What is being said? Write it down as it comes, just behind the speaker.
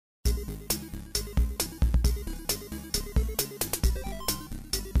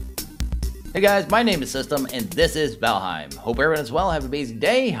Hey guys, my name is System, and this is Valheim. Hope everyone is well, have an amazing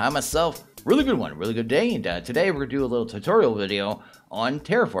day. I myself, really good day, and today we're going to do a little tutorial video on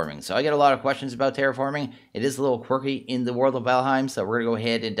terraforming. So I get a lot of questions about terraforming. It is a little quirky in the world of Valheim, so we're going to go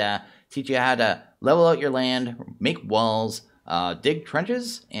ahead and teach you how to level out your land, make walls, dig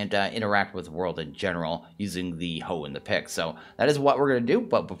trenches, and interact with the world in general using the hoe and the pick. So that is what we're going to do.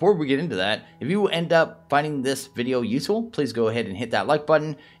 But before we get into that, if you end up finding this video useful, please go ahead and hit that like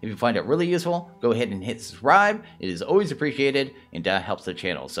button. If you find it really useful, go ahead and hit subscribe. It is always appreciated and helps the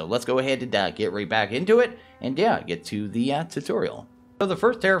channel. So let's go ahead and get right back into it and get to the tutorial. So the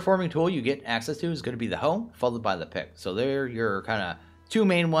first terraforming tool you get access to is going to be the hoe, followed by the pick. So they're your kind of two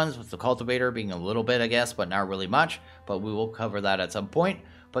main ones, with the cultivator being a little bit, I guess, but not really much. But we will cover that at some point.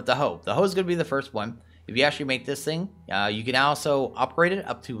 But the hoe is going to be the first one. If you actually make this thing, you can also upgrade it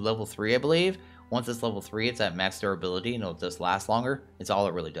up to level 3, I believe. Once it's level 3, it's at max durability, and it'll just last longer. It's all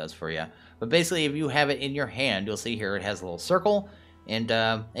it really does for you. But basically, if you have it in your hand, you'll see here it has a little circle. And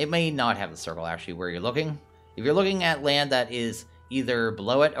it may not have the circle, actually, where you're looking. If you're looking at land that is either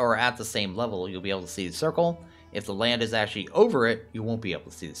below it or at the same level, you'll be able to see the circle. If the land is actually over it, you won't be able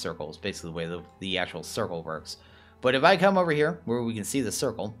to see the circle. It's basically the way the actual circle works. But if I come over here, where we can see the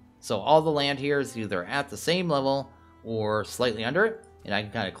circle, so all the land here is either at the same level or slightly under it, and I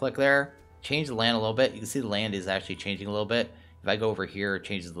can kind of click there, change the land a little bit. You can see the land is actually changing a little bit. If I go over here, it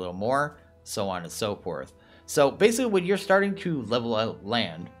changes a little more, so on and so forth. So basically, when you're starting to level out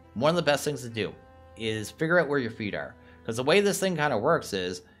land, one of the best things to do is figure out where your feet are. Because the way this thing kind of works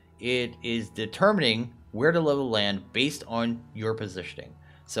is, it is determining where to level land based on your positioning.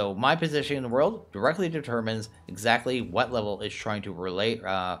 So my position in the world directly determines exactly what level it's trying to relate,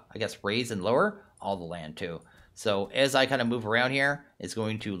 I guess, raise and lower all the land to. So as I kind of move around here, it's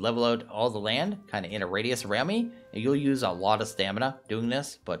going to level out all the land kind of in a radius around me. And you'll use a lot of stamina doing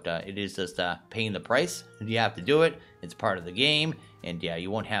this, but it is just paying the price. You have to do it. It's part of the game. And yeah,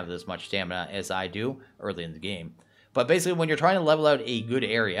 you won't have as much stamina as I do early in the game. But basically, when you're trying to level out a good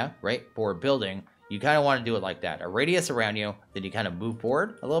area, right, for building, you kind of want to do it like that. A radius around you, then you kind of move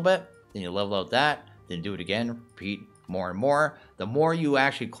forward a little bit, then you level out that, then do it again, repeat more and more. The more you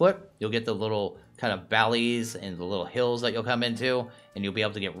actually click, you'll get the little kind of valleys and the little hills that you'll come into, and you'll be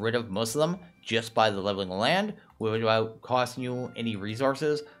able to get rid of most of them just by the leveling the land without costing you any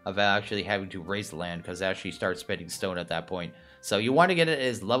resources of actually having to raise the land, because it actually starts spending stone at that point. So you want to get it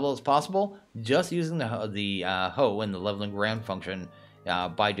as level as possible, just using the hoe and the leveling ground function.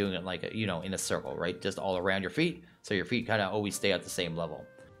 By doing it like, in a circle, right? Just all around your feet, so your feet kind of always stay at the same level.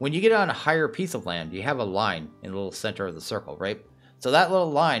 When you get on a higher piece of land, you have a line in the little center of the circle, right? So that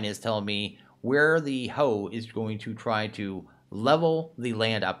little line is telling me where the hoe is going to try to level the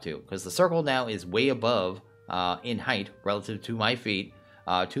land up to, because the circle now is way above in height relative to my feet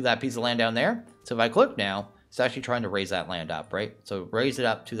to that piece of land down there. So if I click now, it's actually trying to raise that land up, right? So raise it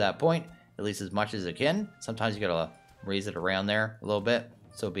up to that point, at least as much as it can. Sometimes you gotta raise it around there a little bit,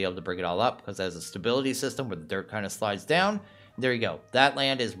 so be able to bring it all up, because it has a stability system where the dirt kind of slides down. There you go. That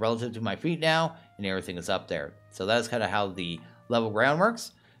land is relative to my feet now, and everything is up there. So that's kind of how the level ground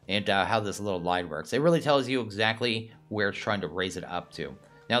works, and how this little line works. It really tells you exactly where it's trying to raise it up to.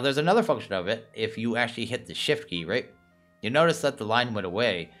 Now, there's another function of it. If you actually hit the shift key, right, you notice that the line went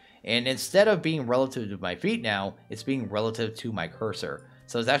away, and instead of being relative to my feet now, it's being relative to my cursor.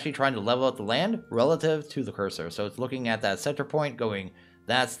 So it's actually trying to level out the land relative to the cursor. So it's looking at that center point going,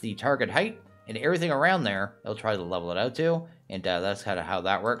 that's the target height, and everything around there, it'll try to level it out to. And that's kind of how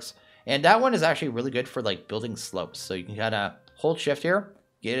that works. And that one is actually really good for like building slopes. So you can kind of hold shift here,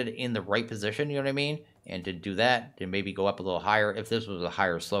 get it in the right position, you know what I mean? And to do that, then maybe go up a little higher if this was a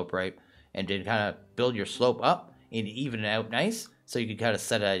higher slope, right? And then kind of build your slope up and even it out nice. So you can kind of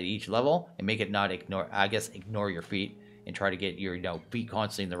set it at each level and make it not ignore your feet. And try to get your feet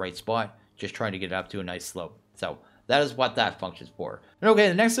constantly in the right spot, just trying to get it up to a nice slope. So that is what that functions for. And okay,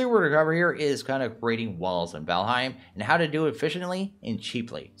 the next thing we're going to cover here is kind of creating walls in Valheim and how to do it efficiently and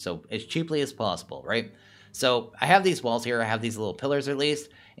cheaply. So as cheaply as possible, right? So I have these walls here. I have these little pillars at least.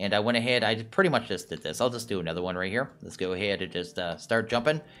 And I went ahead, I pretty much just did this. I'll just do another one right here. Let's go ahead and just start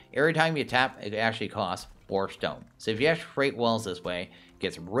jumping. Every time you tap, it actually costs 4 stone. So if you actually create walls this way, it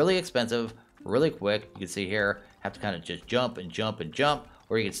gets really expensive, really quick. You can see here, have to kind of just jump and jump and jump,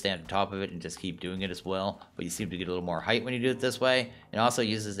 or you can stand on top of it and just keep doing it as well. But you seem to get a little more height when you do it this way. It also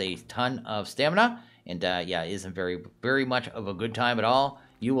uses a ton of stamina, and yeah, it isn't very much of a good time at all.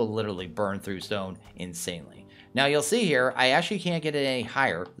 You will literally burn through stone insanely. Now you'll see here, I actually can't get it any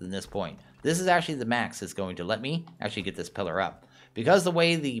higher than this point. This is actually the max that's going to let me actually get this pillar up. Because the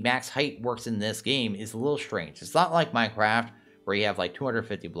way the max height works in this game is a little strange. It's not like Minecraft, where you have like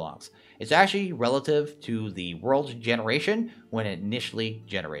 250 blocks. It's actually relative to the world's generation when it initially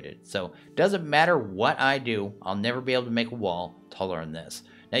generated. So it doesn't matter what I do, I'll never be able to make a wall taller than this.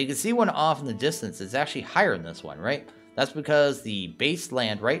 Now you can see one off in the distance is actually higher than this one, right? That's because the base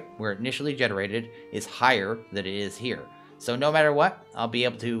land, right, where it initially generated is higher than it is here. So no matter what, I'll be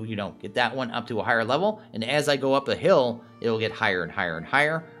able to, get that one up to a higher level. And as I go up the hill, it'll get higher and higher and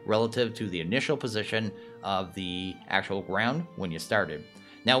higher relative to the initial position of the actual ground when you started.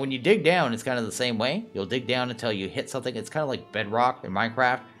 Now, when you dig down, it's kind of the same way. You'll dig down until you hit something. It's kind of like bedrock in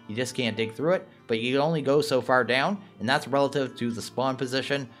Minecraft. You just can't dig through it, but you can only go so far down, and that's relative to the spawn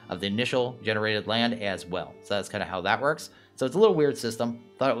position of the initial generated land as well. So that's kind of how that works. So it's a little weird system.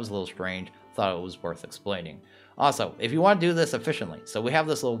 Thought it was a little strange. Thought it was worth explaining. Also, if you want to do this efficiently, so we have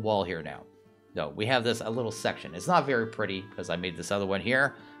this little wall here now. No, we have a little section. It's not very pretty because I made this other one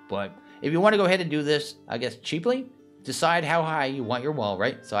here, but if you want to go ahead and do this, I guess, cheaply, decide how high you want your wall,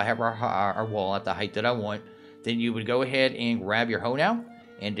 right? So I have our wall at the height that I want. Then you would go ahead and grab your hoe now,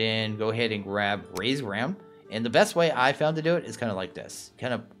 and then go ahead and grab raise ground. And the best way I found to do it is kind of like this.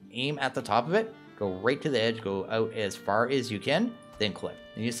 Kind of aim at the top of it, go right to the edge, go out as far as you can, then click.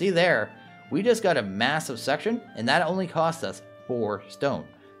 And you see there, we just got a massive section, and that only cost us 4 stone.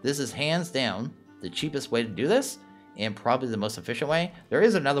 This is hands down the cheapest way to do this, and probably the most efficient way. There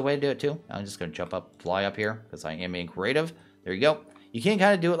is another way to do it too. I'm just going to jump up, fly up here, because I am being creative. There you go. You can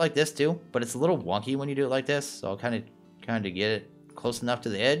kind of do it like this too, but it's a little wonky when you do it like this. So I'll kind of get it close enough to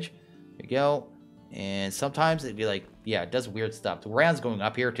the edge. There you go. And sometimes it'd be like, yeah, it does weird stuff. The ground's going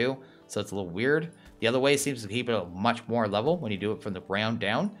up here too, so it's a little weird. The other way seems to keep it much more level when you do it from the ground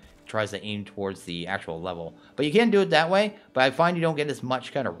down. Tries to aim towards the actual level, but you can do it that way, but I find you don't get as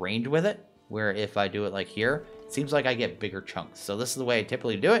much kind of range with it, where if I do it like here, it seems like I get bigger chunks. So this is the way I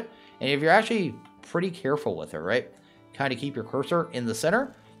typically do it, and if you're actually pretty careful with it, right, kind of keep your cursor in the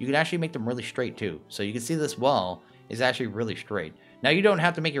center, you can actually make them really straight too. So you can see this wall is actually really straight. Now you don't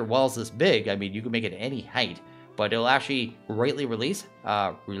have to make your walls this big. I mean, you can make it any height, but it'll actually greatly reduce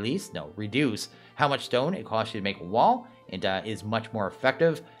how much stone it costs you to make a wall, and is much more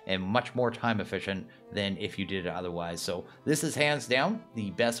effective and much more time efficient than if you did it otherwise. So this is hands down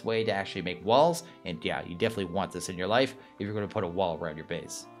the best way to actually make walls, and yeah, you definitely want this in your life if you're going to put a wall around your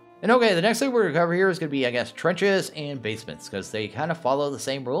base. And okay, the next thing we're going to cover here is going to be, I guess, trenches and basements, because they kind of follow the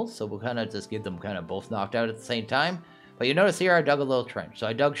same rules, so we'll kind of just get them kind of both knocked out at the same time. But you notice here I dug a little trench. So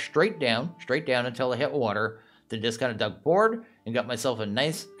I dug straight down until I hit water, then just kind of dug forward and got myself a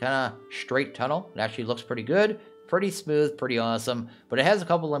nice kind of straight tunnel. It actually looks pretty good. Pretty smooth, pretty awesome, but it has a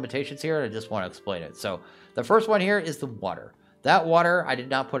couple limitations here, and I just want to explain it. So the first one here is the water. That water I did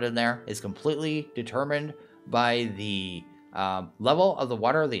not put in there. Is completely determined by the level of the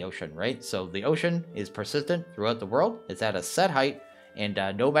water of the ocean, right? So the ocean is persistent throughout the world. It's at a set height, and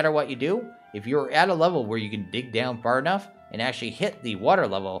no matter what you do, if you're at a level where you can dig down far enough and actually hit the water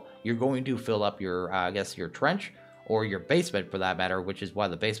level, you're going to fill up your, I guess, your trench or your basement for that matter, which is why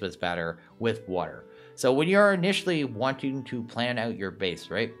the basement's better, with water. So when you're initially wanting to plan out your base,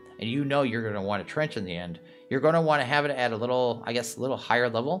 right, and you know you're going to want a trench in the end, you're going to want to have it at a little, I guess, a little higher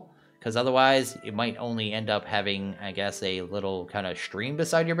level, because otherwise it might only end up having, I guess, a little kind of stream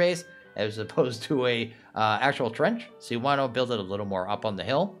beside your base as opposed to a actual trench. So you want to build it a little more up on the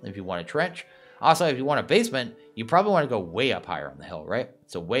hill if you want a trench. Also, if you want a basement, you probably want to go way up higher on the hill, right?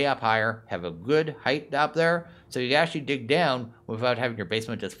 So way up higher, have a good height up there, so you can actually dig down without having your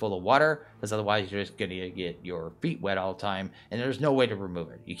basement just full of water, because otherwise you're just going to get your feet wet all the time, and there's no way to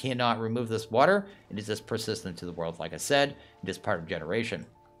remove it. You cannot remove this water. It is just persistent to the world, like I said, it is part of generation.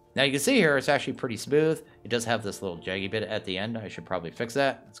 Now you can see here, it's actually pretty smooth. It does have this little jaggy bit at the end. I should probably fix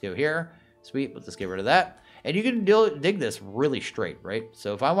that. Let's go here. Sweet, let's just get rid of that. And you can dig this really straight, right?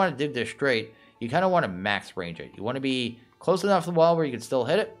 So if I want to dig this straight, you kind of want to max range it. You want to be close enough to the wall where you can still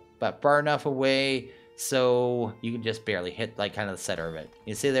hit it, but far enough away so you can just barely hit like kind of the center of it.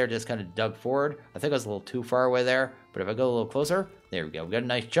 You see there, just kind of dug forward. I think I was a little too far away there, but if I go a little closer, there we go. We got a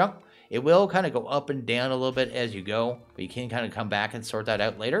nice chunk. It will kind of go up and down a little bit as you go, but you can kind of come back and sort that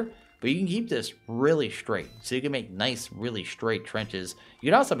out later. But you can keep this really straight, so you can make nice, really straight trenches.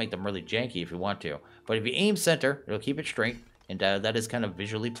 You can also make them really janky if you want to. But if you aim center, it'll keep it straight, and that is kind of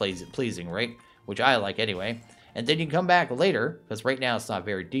visually pleasing, right? Which I like anyway. And then you can come back later, because right now it's not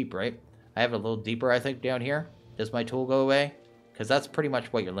very deep, right? I have it a little deeper, I think, down here. Does my tool go away? Because that's pretty much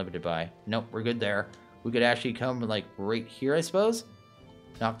what you're limited by. Nope, we're good there. We could actually come like right here, I suppose.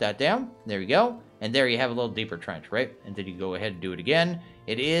 Knock that down. There we go. And there you have a little deeper trench, right? And then you go ahead and do it again.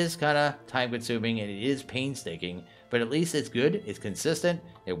 It is kind of time-consuming, and it is painstaking, but at least it's good, it's consistent,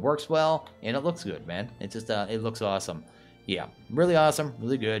 it works well, and it looks good, man. It just, it looks awesome. Yeah, really awesome,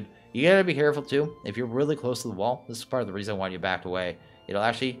 really good. You gotta be careful too. If you're really close to the wall, this is part of the reason why you backed away. It'll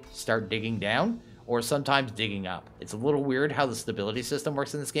actually start digging down or sometimes digging up. It's a little weird how the stability system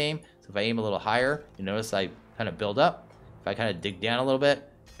works in this game. So if I aim a little higher, you notice I kind of build up. If I kind of dig down a little bit,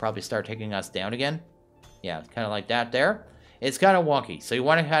 probably start taking us down again. Yeah, it's kind of like that there. It's kind of wonky. So you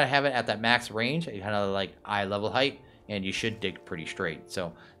want to kind of have it at that max range, kind of like eye level height, and you should dig pretty straight.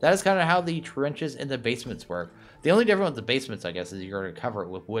 So that is kind of how the trenches in the basements work. The only difference with the basements, I guess, is you're going to cover it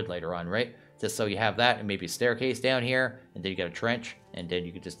with wood later on, right? Just so you have that and maybe a staircase down here, and then you got a trench, and then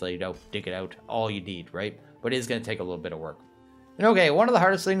you can just dig it out all you need, right? But it is going to take a little bit of work. And okay, one of the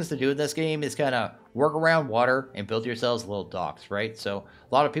hardest things to do in this game is kind of work around water and build yourselves little docks, right? So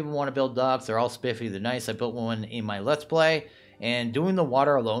a lot of people want to build docks. They're all spiffy, they're nice. I built one in my Let's Play, and doing the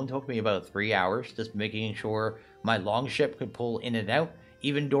water alone took me about 3 hours, just making sure my longship could pull in and out,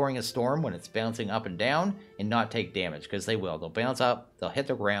 even during a storm when it's bouncing up and down, and not take damage, because they will. They'll bounce up, they'll hit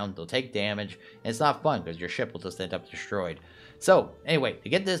the ground, they'll take damage, and it's not fun because your ship will just end up destroyed. So anyway, to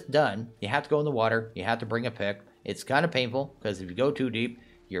get this done, you have to go in the water, you have to bring a pick. It's kind of painful because if you go too deep,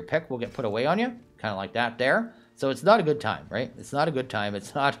 your pick will get put away on you, kind of like that there. So it's not a good time, right? It's not a good time.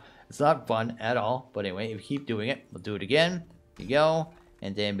 It's not fun at all. But anyway, if you keep doing it, we'll do it again. You go,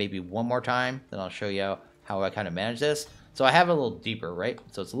 and then maybe one more time. Then I'll show you how I kind of manage this. So I have it a little deeper, right?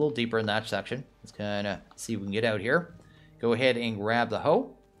 So it's a little deeper in that section. Let's kind of see if we can get out here. Go ahead and grab the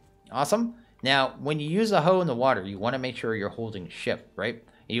hoe. Awesome. Now, when you use a hoe in the water, you want to make sure you're holding ship, right?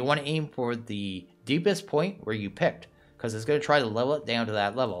 And you want to aim for the deepest point where you picked, because it's going to try to level it down to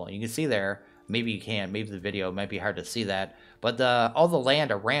that level. And you can see there, maybe you can, maybe the video might be hard to see that, but all the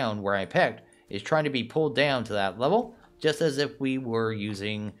land around where I picked is trying to be pulled down to that level, just as if we were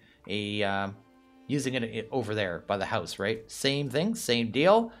using it over there by the house, right? Same thing, same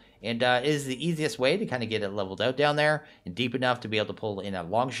deal. And it is the easiest way to kind of get it leveled out down there and deep enough to be able to pull in a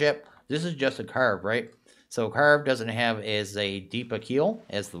long ship. This is just a carve, right? So carve doesn't have as a deep a keel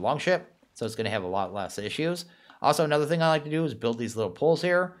as the long ship, so it's going to have a lot less issues. Also, another thing I like to do is build these little poles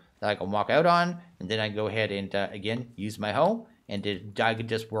here that I can walk out on, and then I can go ahead and, again, use my hoe, and I can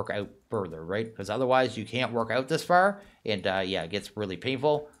just work out further, right? Because otherwise, you can't work out this far, and yeah, it gets really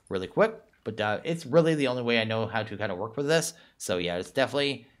painful really quick, but it's really the only way I know how to kind of work with this. So yeah, it's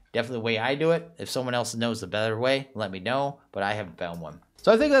definitely the way I do it. If someone else knows a better way, let me know, but I haven't found one.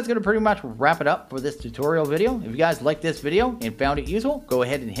 So I think that's going to pretty much wrap it up for this tutorial video. If you guys liked this video and found it useful, go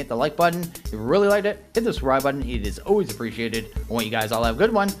ahead and hit the like button. If you really liked it, hit the subscribe button. It is always appreciated. I want you guys all have a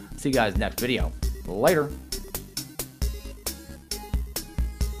good one. See you guys next video. Later.